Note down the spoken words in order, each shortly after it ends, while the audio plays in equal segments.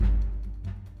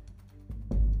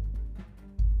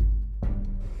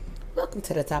Welcome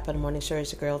to the top of the morning show.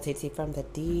 It's your girl TT from the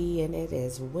D, and it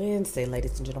is Wednesday,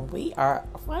 ladies and gentlemen. We are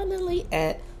finally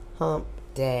at Hump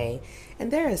Day,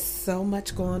 and there is so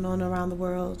much going on around the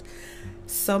world.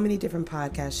 So many different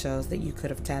podcast shows that you could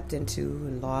have tapped into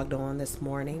and logged on this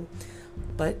morning,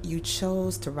 but you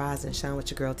chose to rise and shine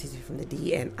with your girl TT from the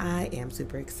D, and I am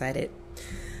super excited.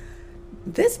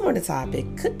 This morning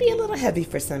topic could be a little heavy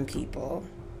for some people.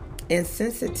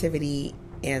 Insensitivity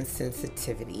and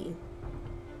sensitivity.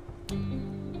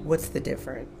 What's the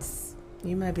difference?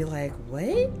 You might be like,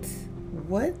 what?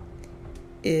 What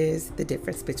is the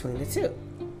difference between the two?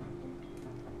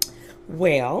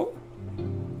 Well,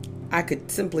 I could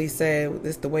simply say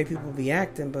this is the way people be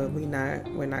acting, but we're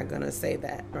not gonna say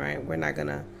that, right? We're not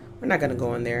gonna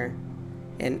go in there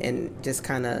and just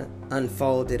kind of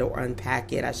unfold it or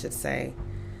unpack it, I should say.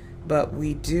 But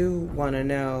we do want to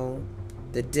know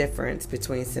the difference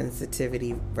between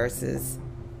sensitivity versus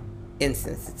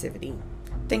insensitivity.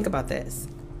 Think about this.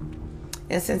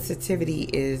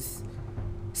 Insensitivity is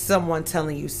someone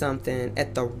telling you something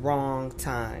at the wrong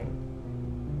time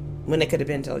when they could have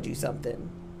been told you something,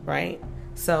 right?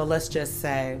 So let's just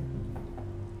say,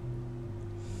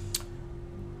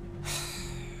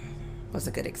 what's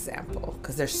a good example?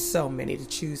 Because there's so many to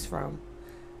choose from.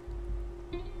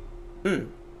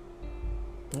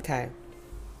 Okay.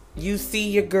 You see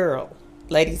your girl.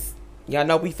 Ladies, y'all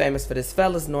know we famous for this.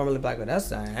 Fellas normally be like, well,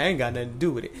 that's I ain't got nothing to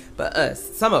do with it. But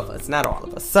us, some of us, not all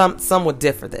of us, some would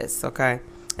differ this, okay?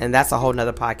 And that's a whole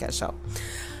nother podcast show.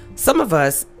 Some of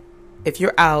us, if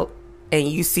you're out and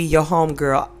you see your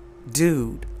homegirl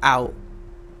dude out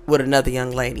with another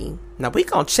young lady, now we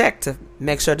gonna check to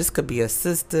make sure this could be a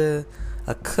sister,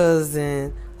 a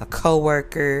cousin, a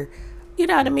coworker, you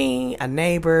know what I mean, a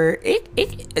neighbor.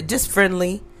 It just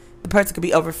friendly. The person could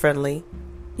be over friendly,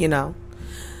 you know.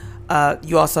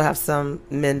 You also have some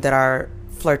men that are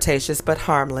flirtatious but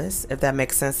harmless, if that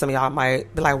makes sense. Some of y'all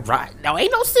might be like, right, no,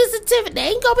 ain't no sensitivity. They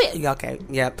ain't gonna be. Okay,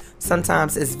 yep.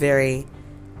 Sometimes it's very,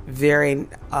 very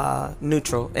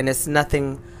neutral, and it's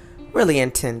nothing really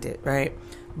intended, right?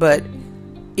 But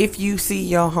if you see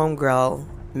your homegirl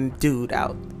dude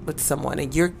out with someone,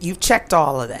 and you've checked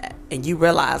all of that, and you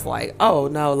realize like, oh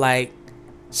no, like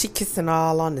she kissing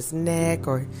all on his neck,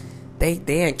 or they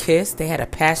didn't kiss, they had a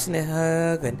passionate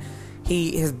hug, and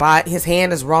his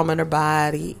hand is roaming her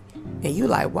body, and you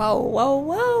like, whoa,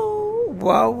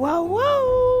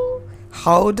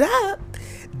 hold up,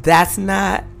 that's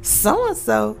not so and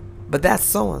so, but that's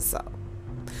so and so.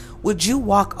 Would you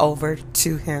walk over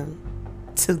to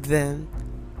them,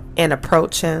 and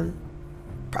approach them?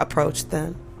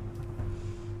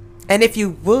 And if you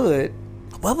would,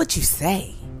 what would you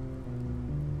say?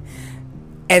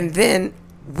 And then,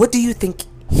 what do you think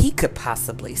he could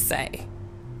possibly say?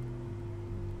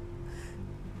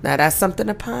 Now, that's something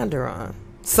to ponder on.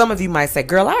 Some of you might say,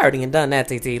 girl, I already done that,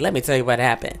 TT. Let me tell you what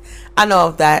happened. I know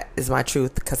that is my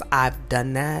truth because I've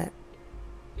done that.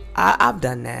 I've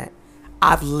done that.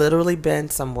 I've literally been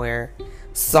somewhere,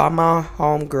 saw my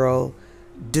homegirl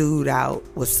dude out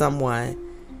with someone,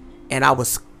 and I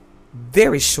was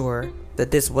very sure that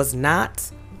this was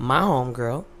not my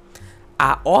homegirl.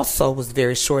 I also was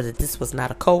very sure that this was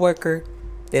not a coworker.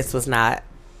 This was not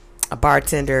a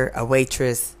bartender, a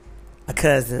waitress, a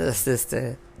cousin, a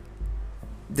sister.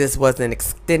 This was an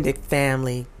extended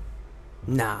family.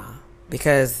 Nah.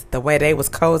 Because the way they was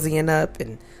cozying up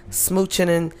and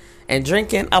smooching and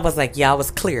drinking, I was like, yeah, I was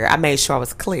clear. I made sure I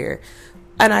was clear.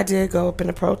 And I did go up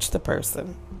and approach the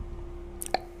person.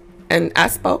 And I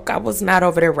spoke. I was not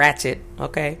over there ratchet,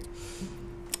 okay?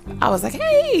 I was like,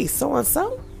 hey,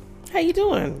 so-and-so. How you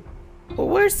doing? Well,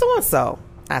 where's so-and-so?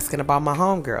 Asking about my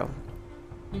homegirl.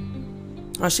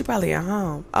 Oh, she probably at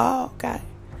home. Oh, okay.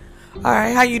 All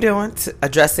right, how you doing?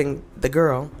 Addressing the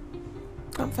girl.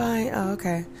 I'm fine. Oh,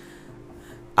 okay.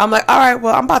 I'm like, all right,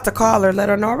 well, I'm about to call her, let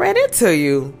her know I ran into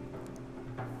you.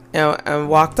 And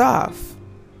walked off.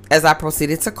 As I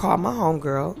proceeded to call my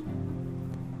homegirl,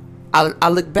 I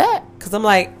looked back because I'm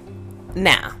like,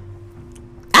 nah.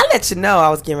 I let you know I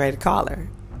was getting ready to call her.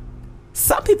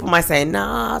 Some people might say,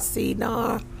 no,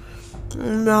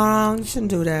 you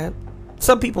shouldn't do that.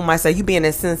 Some people might say, you being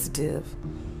insensitive,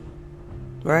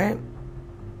 right?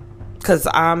 Because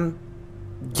I'm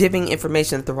giving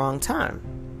information at the wrong time.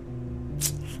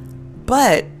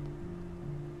 But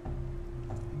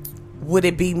would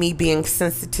it be me being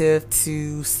sensitive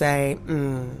to say,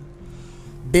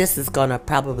 this is going to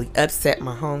probably upset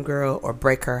my homegirl or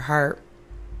break her heart,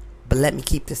 but let me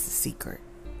keep this a secret?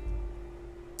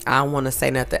 I don't want to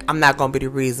say nothing. I'm not going to be the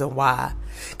reason why.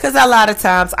 Because a lot of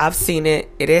times I've seen it.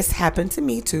 It has happened to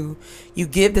me too. You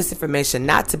give this information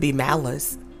not to be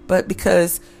malice, but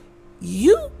because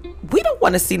we don't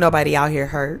want to see nobody out here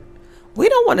hurt. We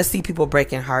don't want to see people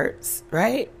breaking hearts,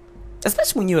 right?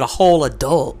 Especially when you're a whole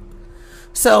adult.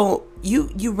 So you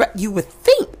would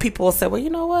think people will say, well, you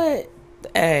know what?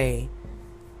 Hey,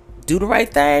 do the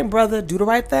right thing, brother. Do the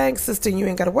right thing, sister. You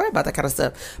ain't got to worry about that kind of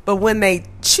stuff. But when they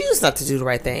choose not to do the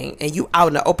right thing and you out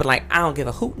in the open like, I don't give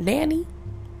a hoot nanny,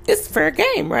 it's fair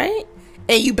game, right?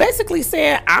 And you basically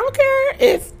saying, I don't care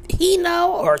if he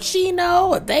know or she know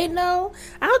or they know.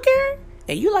 I don't care.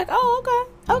 And you like, oh,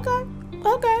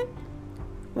 okay.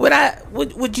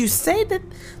 Would you say that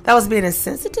was being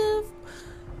insensitive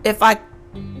if I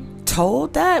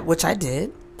told that, which I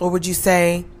did? Or would you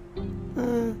say,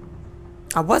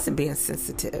 I wasn't being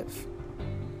sensitive?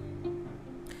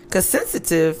 Because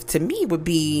sensitive to me would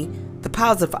be the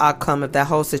positive outcome of that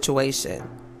whole situation.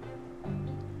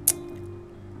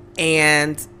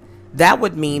 And that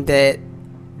would mean that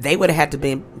they would have had to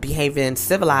be behaving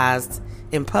civilized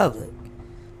in public.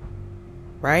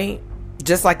 Right?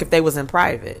 Just like if they was in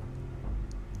private.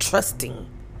 Trusting.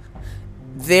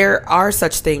 There are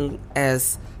such things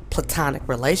as platonic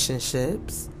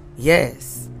relationships.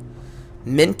 Yes.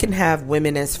 Men can have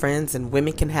women as friends and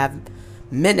women can have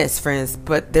men as friends,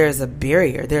 but there's a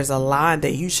barrier. There's a line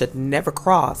that you should never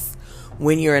cross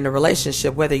when you're in a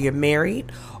relationship, whether you're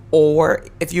married or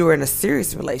if you're in a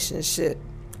serious relationship.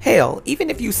 Hell, even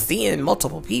if you're seeing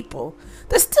multiple people,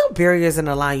 there's still barriers in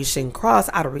the line you shouldn't cross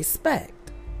out of respect.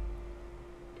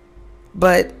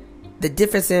 But the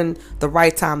difference in the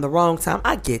right time, the wrong time,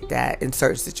 I get that in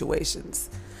certain situations.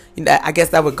 You know, I guess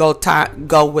that would go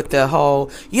with the whole,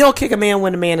 you don't kick a man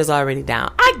when the man is already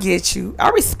down. I get you. I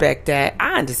respect that.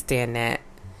 I understand that.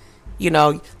 You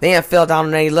know, they ain't fell down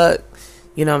on their luck.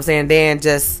 You know what I'm saying? They ain't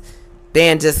just,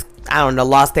 I don't know,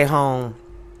 lost their home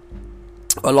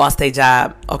or lost their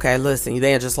job. Okay, listen,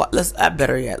 they ain't just,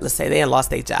 better yet, let's say they ain't lost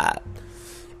their job.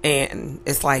 And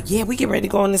it's like, yeah, we get ready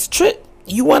to go on this trip.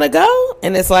 You want to go?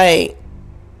 And it's like,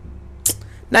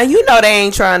 now you know they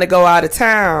ain't trying to go out of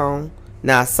town.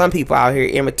 Now some people out here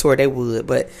immature, they would,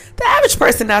 but the average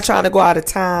person not trying to go out of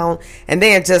town and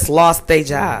then just lost their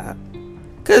job.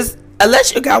 Because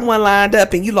unless you got one lined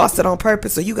up and you lost it on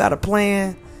purpose, or you got a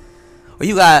plan, or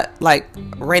you got like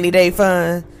rainy day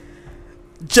fund,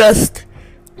 a just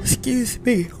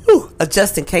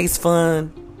in case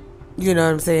fund, you know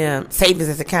what I'm saying,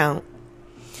 savings account,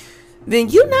 then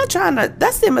you're not trying to,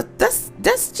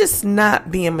 that's just not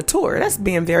being mature. That's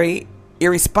being very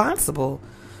irresponsible.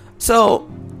 So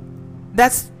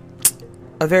that's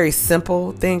a very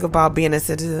simple thing about being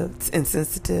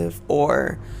insensitive,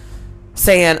 or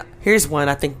saying, here's one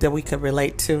I think that we could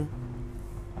relate to.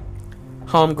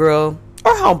 Homegirl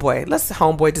or homeboy. Let's say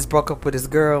homeboy just broke up with his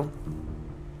girl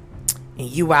and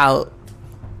you out,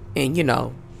 and you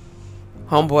know,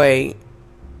 homeboy,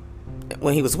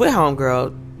 when he was with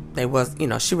homegirl, they was, you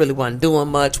know, she really wasn't doing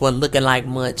much, wasn't looking like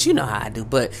much. You know how I do,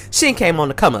 but she came on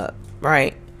the come up,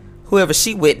 right? Whoever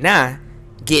she with now,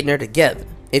 getting her together.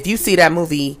 If you see that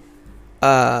movie,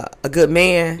 A Good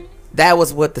Man, that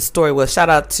was what the story was. Shout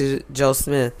out to Joe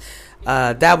Smith.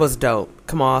 That was dope.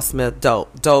 Kamal Smith,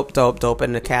 dope.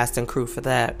 And the cast and crew for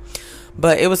that.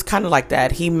 But it was kind of like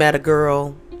that. He met a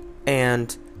girl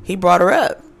and he brought her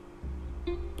up,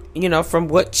 you know, from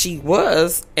what she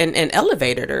was, and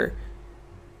elevated her.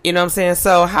 You know what I'm saying?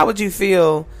 So how would you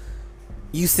feel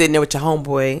you sitting there with your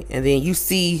homeboy and then you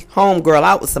see homegirl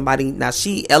out with somebody, now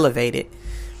she elevated,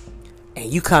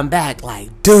 and you come back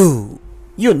like, dude,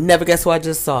 you'll never guess who I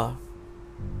just saw.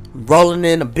 Rolling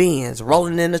in the Benz,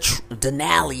 rolling in the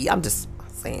Denali. I'm just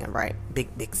saying, right?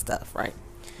 Big stuff, right?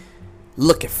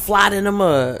 Looking flat in the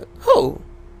mud. Who?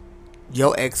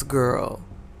 Your ex-girl.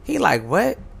 He like,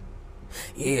 what?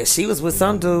 Yeah, she was with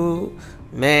some dude.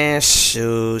 Man,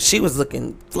 shoot, she was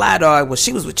looking fly dog when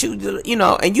she was with you, you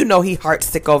know, and you know he heart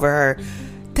sick over her.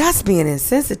 That's being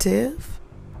insensitive.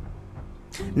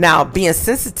 Now, being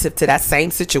sensitive to that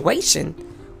same situation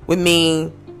would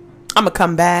mean I'm gonna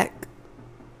come back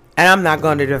and I'm not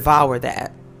going to devour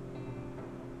that.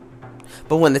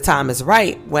 But when the time is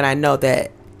right, when I know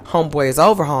that homeboy is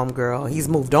over homegirl, he's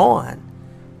moved on,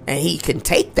 and he can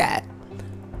take that,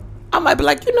 I might be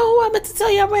like, you know who I meant to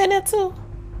tell you I ran into?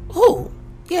 Who?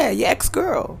 Yeah, your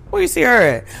ex-girl. Where you see her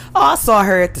at? Oh, I saw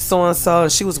her at the so-and-so,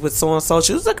 and she was with so-and-so.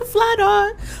 She was looking fly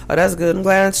dog. Oh, that's good. I'm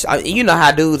glad. You know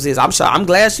how dudes is. I'm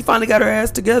glad she finally got her ass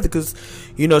together, because,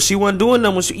 you know, she wasn't doing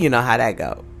them when she, you know how that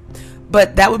go.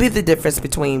 But that would be the difference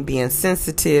between being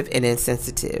sensitive and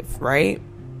insensitive, right?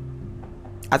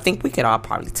 I think we could all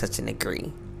probably touch and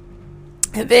agree.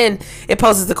 And then it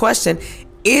poses the question,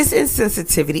 is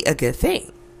insensitivity a good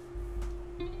thing?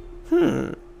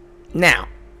 Now,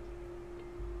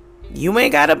 You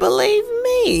ain't gotta believe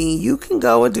me. You can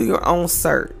go and do your own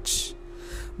search.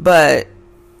 But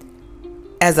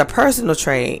as a personal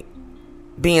trait,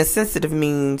 being sensitive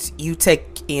means you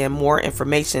take in more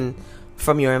information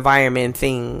from your environment and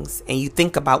things, and you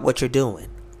think about what you're doing.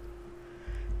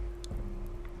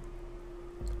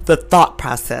 The thought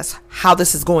process, how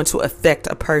this is going to affect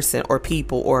a person or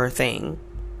people or a thing.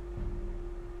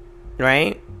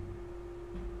 Right?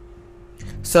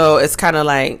 So it's kind of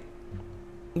like,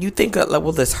 you think of, like,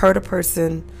 will this hurt a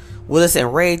person? Will this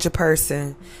enrage a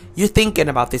person? You're thinking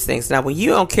about these things. Now, when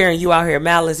you don't care and you out here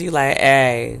malice, you like,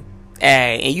 hey,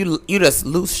 and you just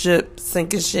loose ships,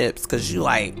 sinking ships, because you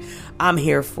like, I'm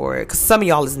here for it. Because some of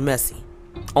y'all is messy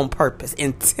on purpose,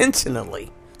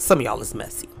 intentionally. Some of y'all is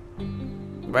messy,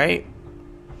 right?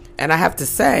 And I have to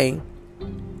say,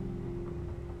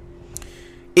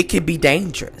 it could be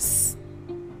dangerous.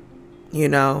 You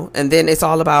know, and then it's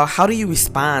all about, how do you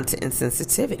respond to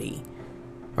insensitivity,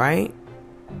 right?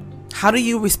 How do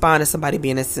you respond to somebody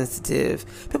being insensitive?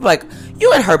 People like,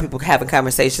 you had heard people having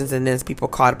conversations and then people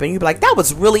caught up and you be like, that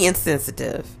was really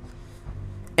insensitive.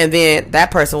 And then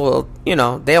that person will, you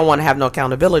know, they don't want to have no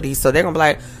accountability. So they're going to be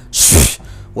like, shh,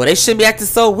 well, they shouldn't be acting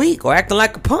so weak or acting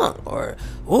like a punk or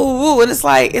ooh. And it's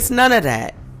like, it's none of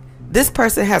that. This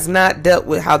person has not dealt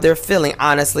with how they're feeling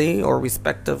honestly or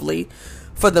respectively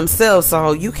for themselves.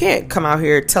 So you can't come out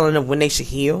here telling them when they should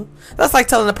heal. That's like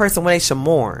telling a person when they should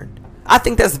mourn. I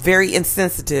think that's very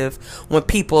insensitive when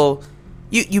people,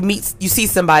 you see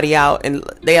somebody out and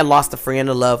they have lost a friend,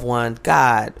 a loved one,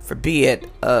 God forbid,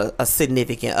 a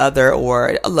significant other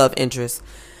or a love interest.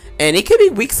 And it could be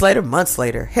weeks later, months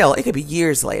later, hell, it could be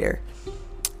years later.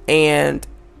 And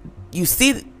you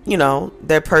see, you know,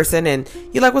 that person and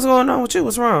you're like, what's going on with you?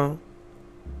 What's wrong?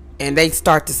 And they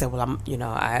start to say, well,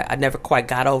 I never quite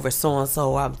got over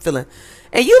so-and-so. I'm feeling,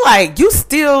 and you like, you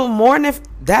still mourning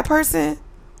that person?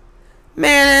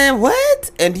 Man,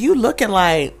 what? And you looking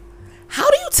like, how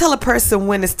do you tell a person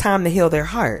when it's time to heal their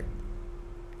heart?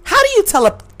 How do you tell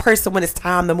a person when it's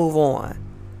time to move on?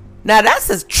 Now, that's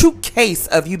a true case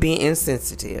of you being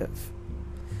insensitive.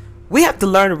 We have to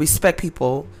learn to respect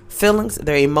people's feelings,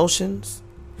 their emotions,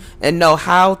 and know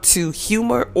how to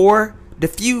humor or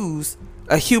diffuse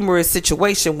a humorous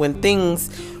situation when things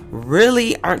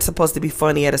really aren't supposed to be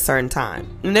funny at a certain time.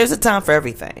 And there's a time for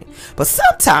everything. But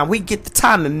sometimes we get the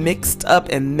timing mixed up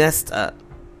and messed up.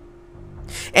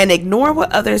 And ignore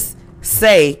what others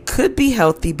say could be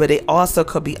healthy, but it also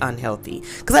could be unhealthy.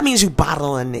 Because that means you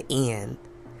bottling it in.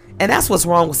 And that's what's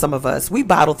wrong with some of us. We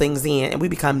bottle things in and we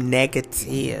become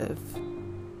negative.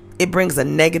 It brings a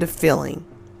negative feeling.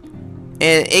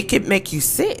 And it could make you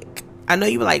sick. I know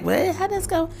you were like, well, how does this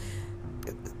go?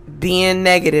 Being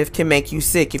negative can make you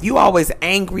sick. If you always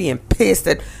angry and pissed,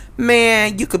 that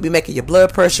man, you could be making your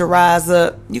blood pressure rise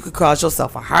up. You could cause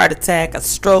yourself a heart attack, a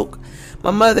stroke.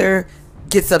 My mother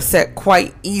gets upset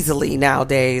quite easily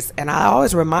nowadays, and I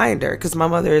always remind her, because my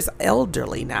mother is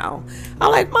elderly now. I'm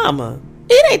like, Mama,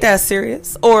 it ain't that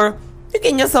serious. Or you're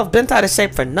getting yourself bent out of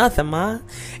shape for nothing, Ma.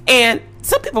 And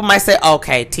some people might say,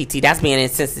 okay, TT, that's being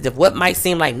insensitive. What might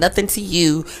seem like nothing to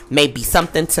you may be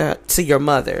something to your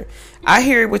mother. I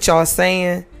hear what y'all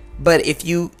saying, but if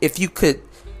you could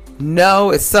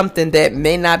know it's something that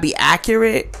may not be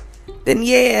accurate, then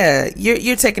yeah,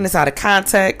 you're taking this out of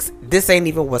context. This ain't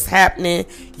even what's happening.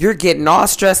 You're getting all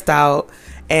stressed out,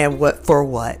 and what for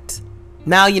what?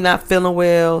 Now you're not feeling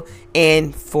well,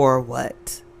 and for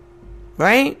what?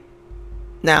 Right?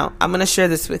 Now, I'm going to share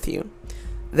this with you.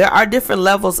 There are different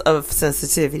levels of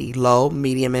sensitivity, low,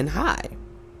 medium, and high.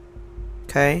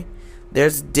 Okay?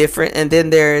 There's different, and then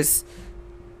there's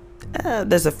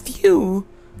a few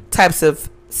types of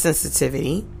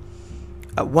sensitivity.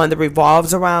 One that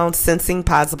revolves around sensing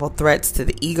possible threats to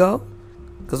the ego,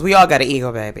 because we all got an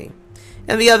ego, baby.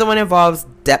 And the other one involves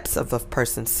depths of a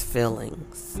person's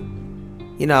feelings.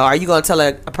 You know, are you gonna tell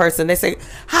a person? They say,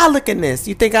 "How look at this?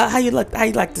 You think how you look? How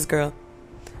you like this girl?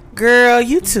 Girl,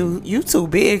 you too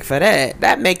big for that.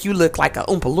 That make you look like a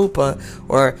Oompa Loompa."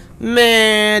 Or,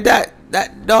 man,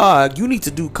 that dog, you need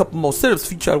to do a couple more sit-ups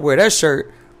if you try to wear that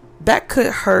shirt. That could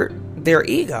hurt their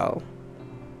ego.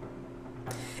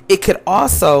 It could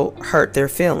also hurt their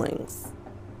feelings.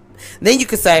 Then you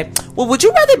could say, well, would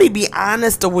you rather me be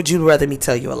honest or would you rather me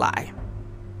tell you a lie?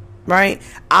 Right?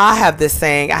 I have this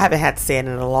saying, I haven't had to say it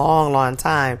in a long, long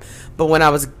time, but when I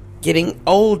was getting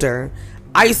older,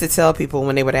 I used to tell people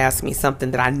when they would ask me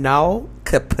something that I know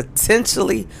could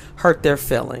potentially hurt their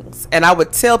feelings. And I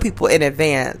would tell people in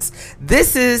advance,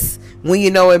 this is when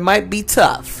you know it might be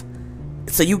tough.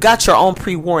 So you got your own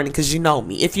pre-warning because you know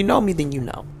me. If you know me, then you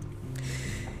know.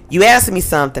 You ask me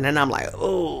something and I'm like,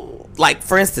 oh, like,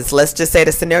 for instance, let's just say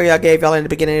the scenario I gave y'all in the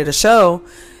beginning of the show.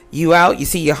 You out, you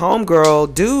see your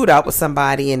homegirl dude out with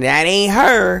somebody, and that ain't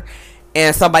her.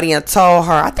 And somebody told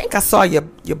her, I think I saw your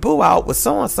boo out with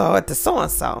so-and-so at the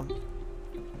so-and-so.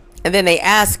 And then they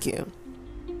ask you,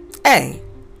 hey,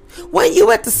 weren't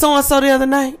you at the so-and-so the other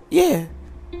night? Yeah.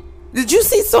 Did you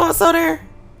see so-and-so there?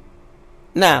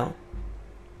 Now,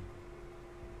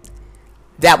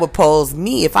 that would pose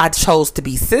me, if I chose to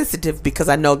be sensitive, because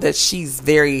I know that she's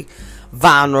very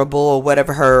vulnerable or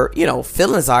whatever her,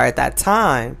 feelings are at that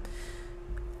time,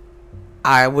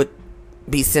 I would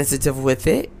be sensitive with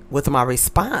it, with my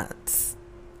response.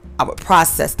 I would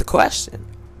process the question.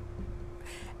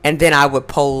 And then I would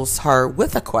pose her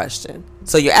with a question.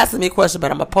 So you're asking me a question, but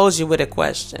I'm going to pose you with a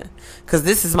question. Because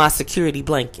this is my security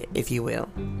blanket, if you will.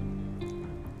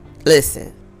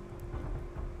 Listen.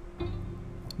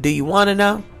 Do you want to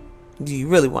know? Do you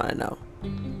really want to know?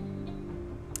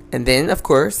 And then, of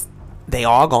course, they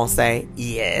all going to say,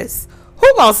 yes.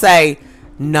 Who going to say,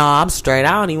 no, I'm straight.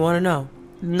 I don't even want to know.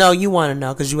 No, you want to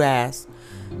know because you asked.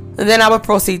 And then I would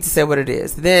proceed to say what it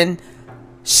is. Then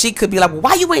she could be like, well,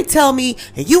 why you ain't tell me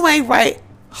and you ain't right?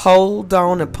 Hold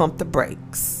on and pump the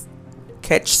brakes.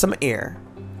 Catch some air.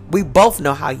 We both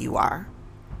know how you are.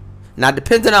 Now,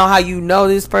 depending on how you know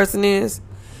this person is,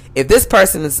 if this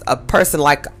person is a person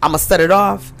like, I'm going to set it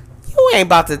off, you ain't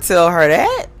about to tell her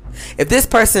that. If this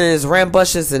person is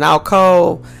rambunctious and out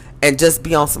cold and just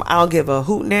be on some I don't give a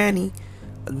hoot nanny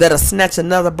that'll snatch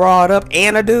another broad up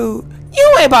and a dude,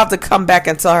 you ain't about to come back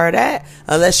and tell her that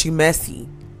unless you messy.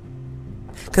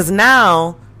 Because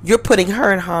now you're putting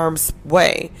her in harm's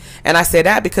way. And I say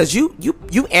that because you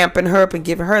amping her up and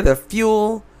giving her the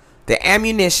fuel, the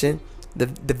ammunition, the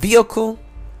vehicle,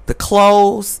 the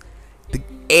clothes,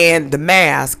 and the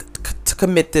mask to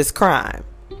commit this crime.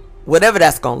 Whatever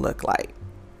that's going to look like.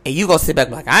 And you going to sit back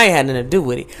like, I ain't had nothing to do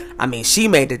with it. I mean, she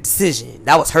made the decision.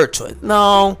 That was her choice.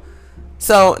 No.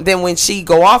 So then when she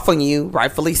go off on you,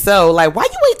 rightfully so, like, why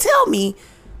you ain't tell me?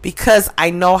 Because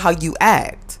I know how you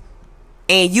act.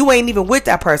 And you ain't even with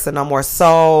that person no more.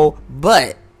 So,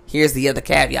 but here's the other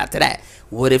caveat to that.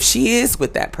 What if she is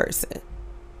with that person?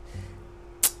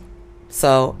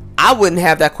 So I wouldn't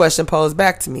have that question posed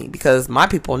back to me because my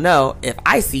people know if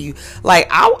I see you, like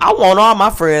I want all my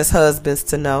friends' husbands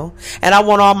to know, and I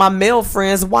want all my male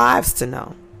friends' wives to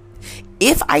know.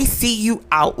 If I see you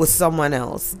out with someone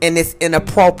else and it's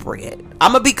inappropriate,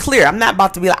 I'm gonna be clear. I'm not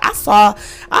about to be like, I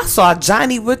saw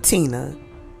Johnny with Tina.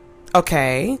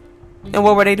 Okay. And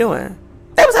what were they doing?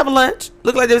 They was having lunch.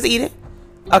 Looked like they was eating.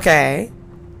 Okay.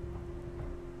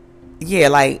 Yeah,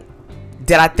 like,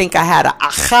 did I think I had an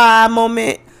aha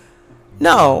moment?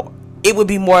 No. It would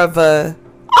be more of a,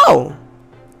 oh,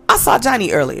 I saw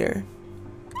Johnny earlier.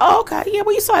 Oh, okay. Yeah,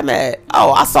 where you saw him at?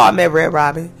 Oh, I saw him at Red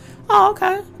Robin. Oh,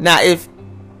 okay. Now, if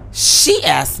she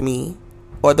asked me,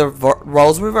 or the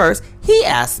roles reversed, he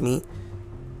asked me,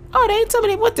 oh, they ain't tell me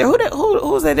they went there.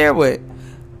 Who was they there with?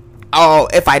 Oh,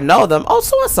 if I know them, oh,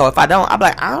 so and so. If I don't, I'm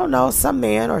like, I don't know, some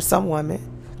man or some woman.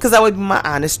 Because that would be my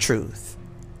honest truth.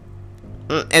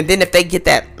 And then if they get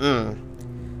that,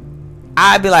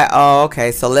 I'd be like, oh,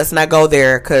 okay, so let's not go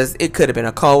there. Because it could have been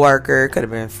a coworker, it could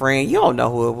have been a friend. You don't know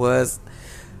who it was.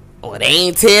 Well, they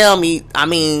ain't tell me. I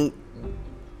mean,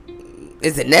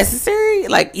 is it necessary?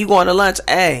 Like, you going to lunch?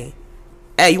 Hey,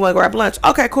 you want to grab lunch?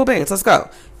 Okay, cool beans, let's go.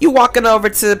 You walking over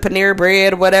to Panera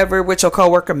Bread or whatever with your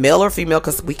coworker, male or female,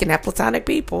 because we can have platonic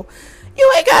people.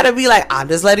 You ain't got to be like, I'm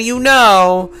just letting you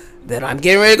know that I'm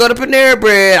getting ready to go to Panera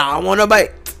Bread. I don't want nobody.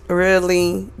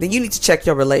 Really? Then you need to check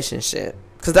your relationship.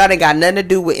 Because that ain't got nothing to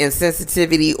do with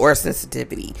insensitivity or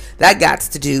sensitivity. That got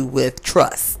to do with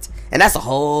trust. And that's a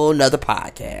whole nother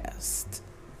podcast.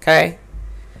 Okay?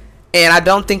 And I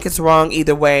don't think it's wrong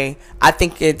either way. I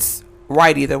think it's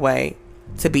right either way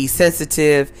to be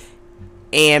sensitive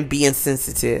and be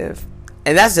insensitive.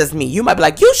 And that's just me. You might be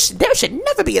like, there should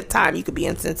never be a time you could be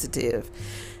insensitive.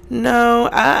 No,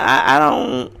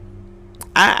 I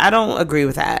don't agree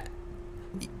with that.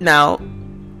 Now,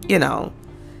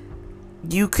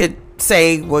 you could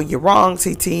say, well, you're wrong,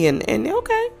 TT, and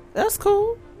okay, that's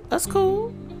cool. That's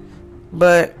cool.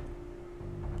 But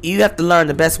you have to learn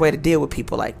the best way to deal with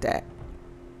people like that.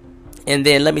 And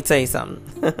then let me tell you something.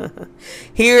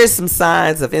 Here are some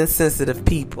signs of insensitive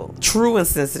people. True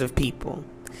insensitive people.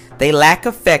 They lack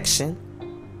affection.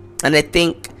 And they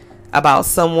think about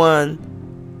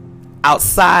someone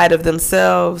outside of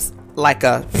themselves like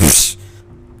a,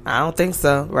 I don't think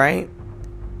so, right?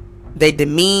 They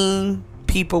demean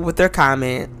people with their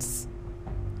comments.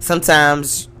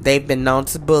 Sometimes they've been known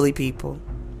to bully people.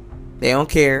 They don't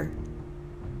care.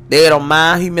 They don't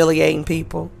mind humiliating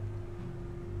people.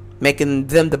 making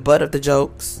them the butt of the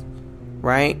jokes,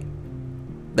 right?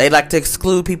 They like to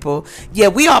exclude people. Yeah,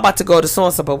 we all about to go to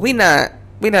so-and-so, but we not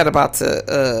about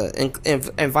to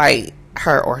invite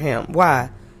her or him.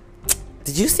 Why?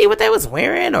 Did you see what they was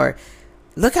wearing? Or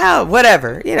look how,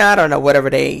 whatever. I don't know, whatever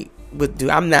they would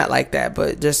do. I'm not like that,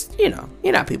 but just,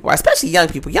 people, especially young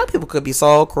people. Young people could be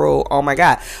so cruel. Oh my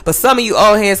God. But some of you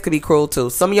old heads could be cruel too.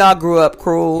 Some of y'all grew up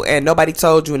cruel and nobody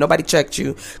told you and nobody checked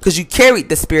you because you carried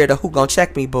the spirit of who gonna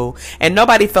check me, boo. And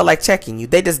nobody felt like checking you.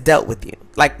 They just dealt with you.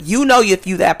 Like, if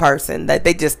you that person that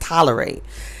they just tolerate.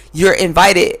 You're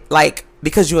invited, like,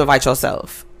 because you invite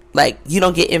yourself. Like, you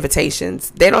don't get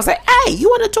invitations. They don't say, hey, you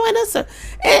want to join us?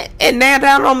 And now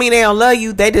that don't mean they don't love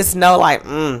you. They just know, like,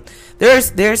 there's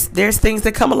things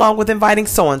that come along with inviting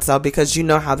so-and-so because you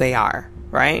know how they are,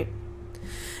 right?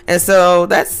 And so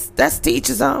that's to each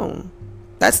his own.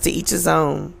 That's to each his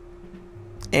own.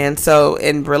 And so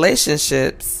in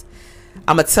relationships,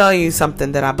 I'm going to tell you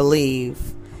something that I believe.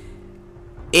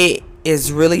 It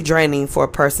is really draining for a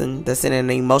person that's in an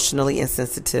emotionally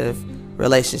insensitive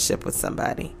relationship with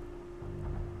somebody.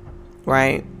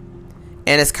 Right?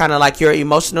 And it's kind of like you're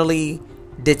emotionally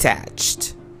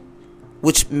detached,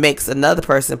 which makes another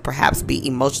person perhaps be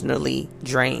emotionally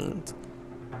drained.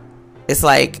 It's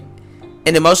like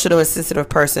an emotional insensitive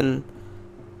person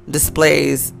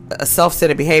displays a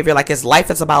self-centered behavior, like his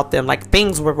life is about them, like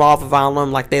things revolve around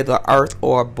them, like they're the earth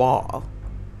or a ball.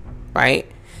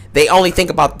 Right? They only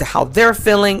think about how they're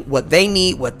feeling, what they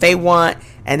need, what they want,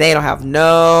 and they don't have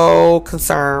no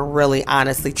concern, really,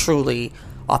 honestly, truly,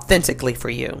 authentically for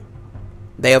you.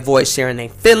 They avoid sharing their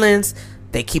feelings.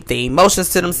 They keep their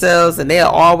emotions to themselves, and they'll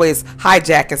always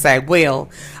hijack and say, well,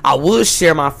 I would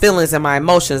share my feelings and my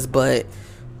emotions, but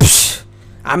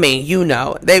they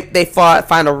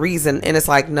find a reason, and it's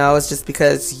like, no, it's just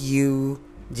because you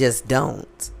just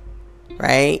don't,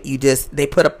 right? They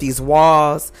put up these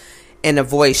walls and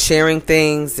avoid sharing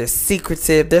things. They're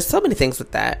secretive. There's so many things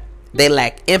with that. They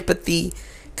lack empathy,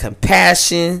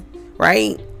 compassion,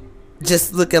 right?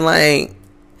 Just looking like,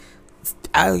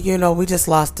 oh, we just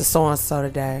lost to so-and-so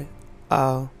today.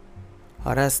 Oh,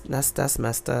 that's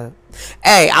messed up.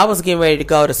 Hey, I was getting ready to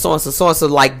go to so-and-so.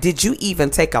 Like, did you even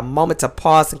take a moment to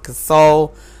pause and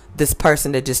console this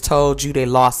person that just told you they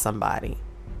lost somebody?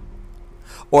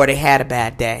 Or they had a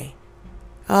bad day?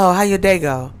 Oh, how your day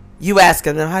go? You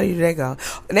asking them, how did your day go?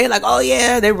 And they're like, oh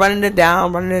yeah, they're running it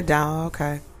down.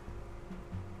 Okay.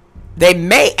 They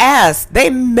may ask,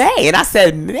 and I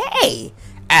said may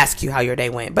ask you how your day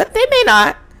went, but they may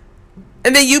not.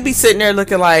 And then you be sitting there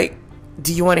looking like,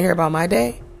 do you want to hear about my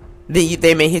day? Then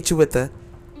they may hit you with the,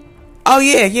 oh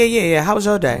yeah, how was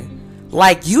your day?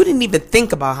 Like, you didn't even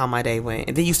think about how my day went.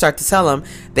 And then you start to tell them,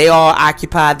 they all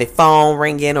occupied, their phone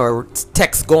ringing or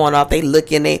text going off, they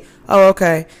looking, oh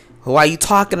okay. While you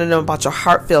talking to them about your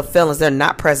heartfelt feelings, they're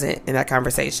not present in that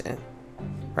conversation,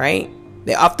 right?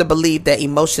 They often believe that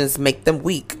emotions make them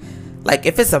weak. Like,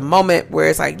 if it's a moment where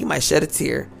it's like, you might shed a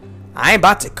tear, I ain't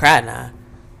about to cry now.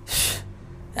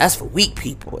 That's for weak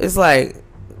people. It's like,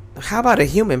 how about a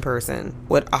human person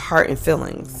with a heart and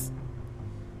feelings,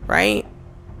 right?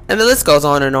 And the list goes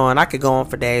on and on. I could go on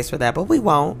for days for that, but we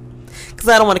won't, because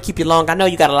I don't want to keep you long. I know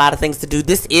you got a lot of things to do.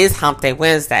 This is Hump Day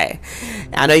Wednesday.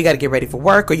 I know you got to get ready for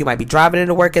work, or you might be driving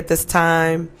into work at this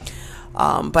time.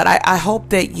 But I hope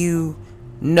that you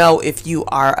know if you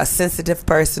are a sensitive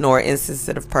person or an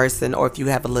insensitive person, or if you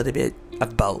have a little bit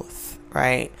of both,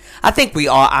 right? I think we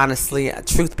all, honestly,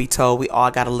 truth be told, we all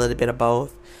got a little bit of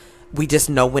both. We just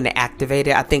know when to activate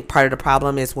it. I think part of the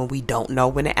problem is when we don't know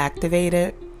when to activate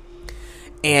it,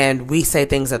 and we say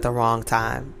things at the wrong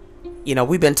time.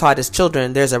 We've been taught as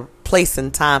children, there's a place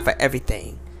and time for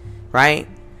everything, right?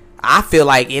 I feel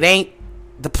like it ain't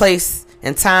the place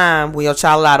and time when your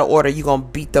child out of order, you gonna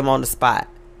beat them on the spot.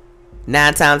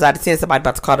 9 times out of 10, somebody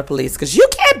about to call the police, because you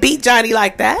can't beat Johnny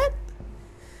like that.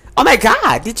 Oh my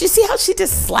God, did you see how she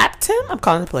just slapped him? I'm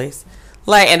calling the police.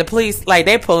 Like, and the police, like,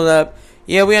 they pulling up.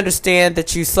 Yeah, we understand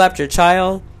that you slapped your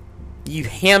child. You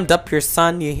hemmed up your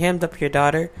son. You hemmed up your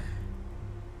daughter.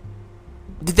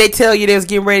 Did they tell you they was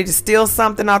getting ready to steal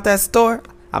something out that store?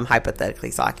 I'm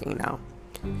hypothetically talking now.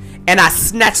 And I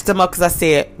snatched them up because I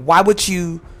said, why would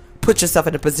you put yourself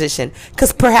in a position?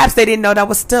 Because perhaps they didn't know that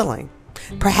was stealing.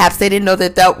 Perhaps they didn't know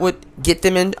that would get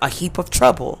them in a heap of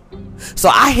trouble. So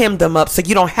I hemmed them up so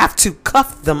you don't have to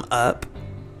cuff them up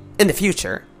in the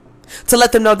future, to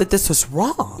let them know that this was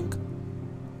wrong.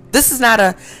 This is not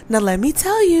now let me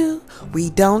tell you, we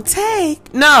don't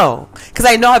take. No, because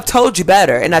I know I've told you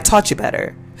better and I taught you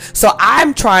better. So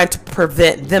I'm trying to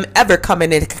prevent them ever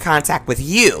coming into contact with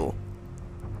you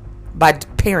by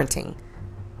parenting.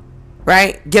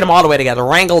 right? Get them all the way together,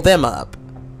 wrangle them up.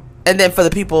 And then for the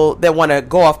people that want to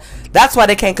go off, that's why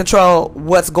they can't control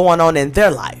what's going on in their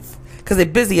life, because they're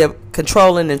busy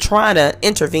controlling and trying to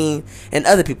intervene in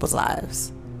other people's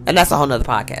lives. And that's a whole nother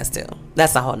podcast too.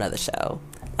 That's a whole nother show,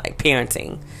 like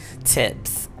parenting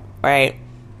tips, right?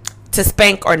 To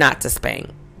spank or not to spank.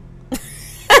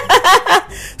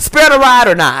 Spare the ride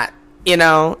or not. You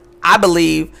know, I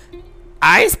believe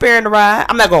I ain't sparing the ride.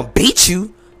 I'm not going to beat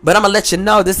you, but I'm going to let you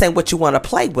know this ain't what you want to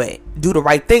play with. Do the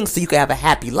right thing so you can have a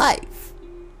happy life.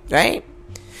 Right?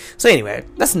 So anyway,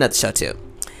 that's another show too.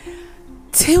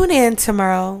 Tune in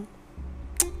tomorrow.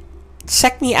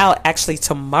 Check me out actually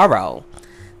tomorrow,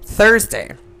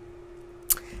 Thursday,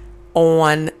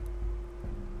 on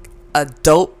a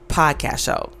dope podcast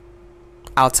show.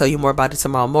 I'll tell you more about it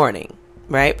tomorrow morning,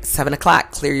 right? 7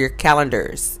 o'clock. Clear your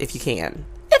calendars if you can.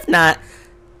 If not,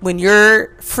 when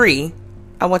you're free,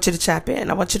 I want you to chap in.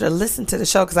 I want you to listen to the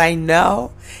show because I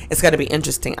know it's going to be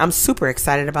interesting. I'm super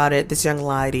excited about it. This young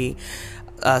lady,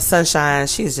 Sunshine,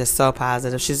 she's just so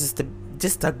positive. She's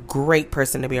just a great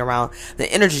person to be around.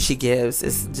 The energy she gives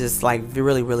is just like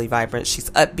really, really vibrant. She's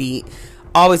upbeat,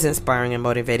 always inspiring and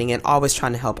motivating, and always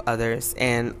trying to help others.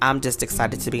 And I'm just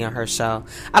excited to be on her show.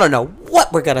 I don't know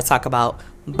what we're going to talk about,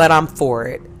 but I'm for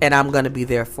it, and I'm going to be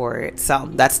there for it. So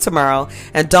that's tomorrow.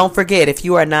 And don't forget, if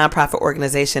you are a nonprofit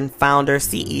organization founder,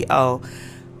 CEO,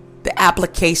 the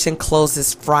application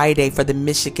closes Friday for the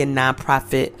Michigan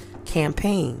Nonprofit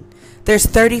Campaign. There's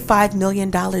 $35 million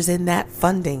in that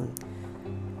funding,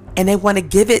 and they want to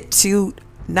give it to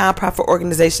nonprofit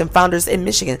organization founders in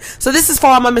Michigan. So this is for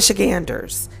all my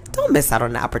Michiganders. Don't miss out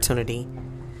on the opportunity,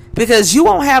 because you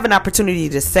won't have an opportunity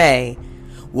to say,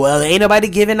 well, ain't nobody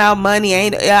giving out money.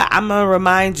 I'm going to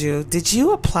remind you, did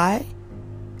you apply?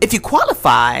 If you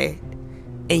qualify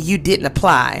and you didn't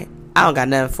apply, I don't got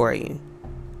nothing for you.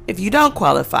 If you don't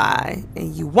qualify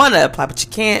and you want to apply but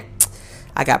you can't,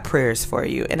 I got prayers for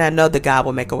you. And I know that God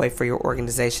will make a way for your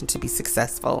organization to be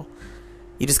successful.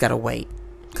 You just got to wait,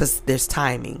 because there's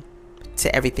timing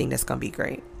to everything that's going to be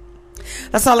great.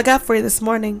 That's all I got for you this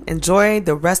morning. Enjoy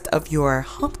the rest of your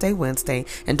Hump Day Wednesday,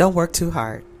 and don't work too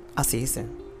hard. I'll see you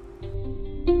soon.